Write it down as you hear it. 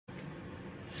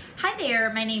Hi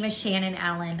there, my name is Shannon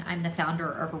Allen. I'm the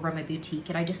founder of Aroma Boutique,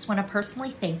 and I just want to personally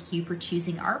thank you for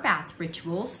choosing our bath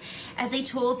rituals as a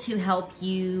tool to help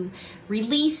you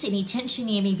release any tension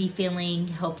you may be feeling,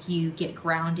 help you get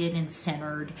grounded and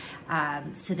centered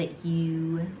so that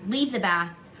you leave the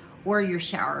bath or your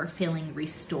shower feeling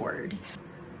restored.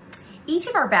 Each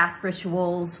of our bath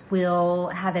rituals will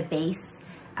have a base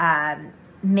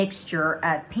mixture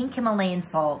of pink Himalayan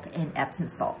salt and Epsom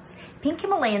salts. Pink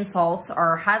Himalayan salts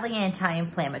are highly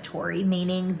anti-inflammatory,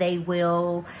 meaning they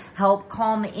will help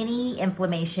calm any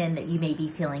inflammation that you may be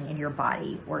feeling in your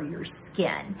body or your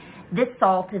skin. This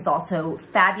salt is also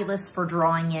fabulous for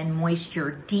drawing in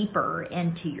moisture deeper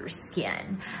into your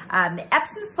skin.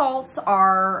 Epsom salts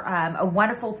are a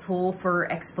wonderful tool for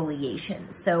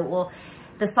exfoliation.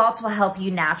 The salts will help you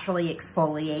naturally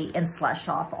exfoliate and slush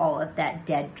off all of that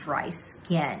dead, dry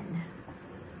skin.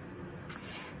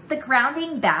 The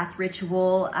grounding bath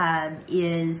ritual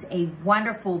is a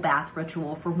wonderful bath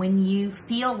ritual for when you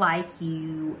feel like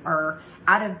you are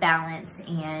out of balance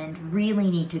and really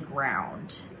need to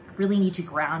ground. Really need to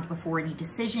ground before any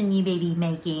decision you may be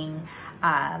making.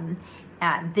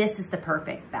 This is the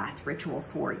perfect bath ritual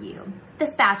for you.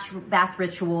 This bath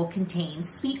ritual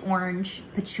contains sweet orange,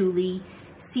 patchouli,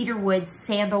 cedarwood,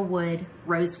 sandalwood,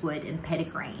 rosewood, and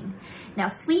petitgrain. Now,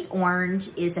 sweet orange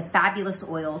is a fabulous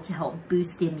oil to help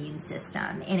boost the immune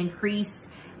system and increase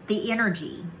the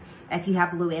energy. If you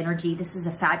have low energy, this is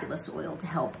a fabulous oil to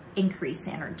help increase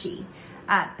energy.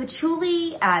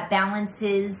 Patchouli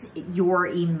balances your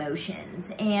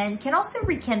emotions and can also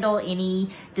rekindle any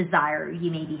desire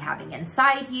you may be having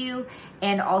inside you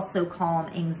and also calm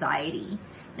anxiety.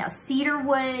 Now,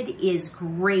 cedarwood is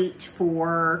great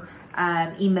for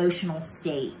emotional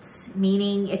states,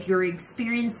 meaning if you're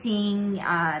experiencing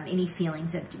any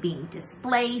feelings of being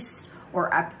displaced or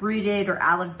uprooted or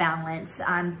out of balance,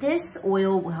 this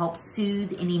oil will help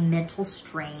soothe any mental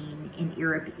strain and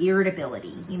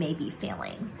irritability you may be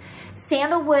feeling.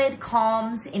 Sandalwood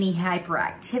calms any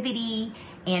hyperactivity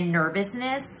and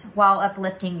nervousness while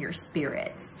uplifting your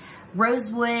spirits.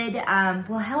 Rosewood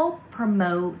will help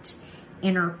promote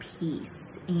inner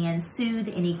peace and soothe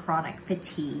any chronic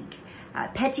fatigue.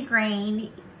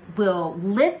 Petitgrain will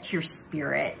lift your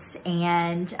spirits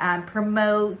and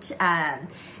promote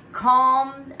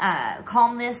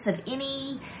calmness of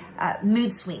any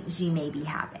mood swings you may be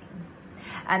having.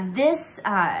 This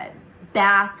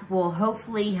bath will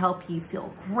hopefully help you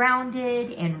feel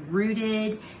grounded and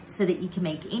rooted so that you can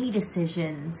make any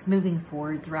decisions moving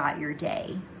forward throughout your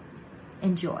day.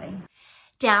 Enjoy.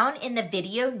 Down in the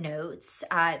video notes,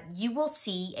 you will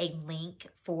see a link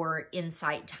for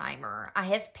Insight Timer. I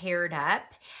have paired up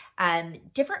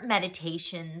different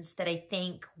meditations that I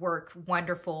think work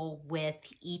wonderful with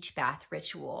each bath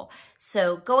ritual.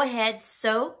 So go ahead,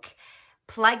 soak,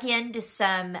 plug into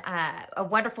a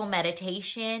wonderful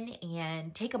meditation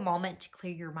and take a moment to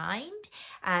clear your mind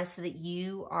so that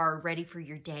you are ready for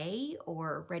your day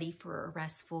or ready for a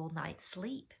restful night's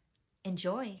sleep.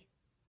 Enjoy.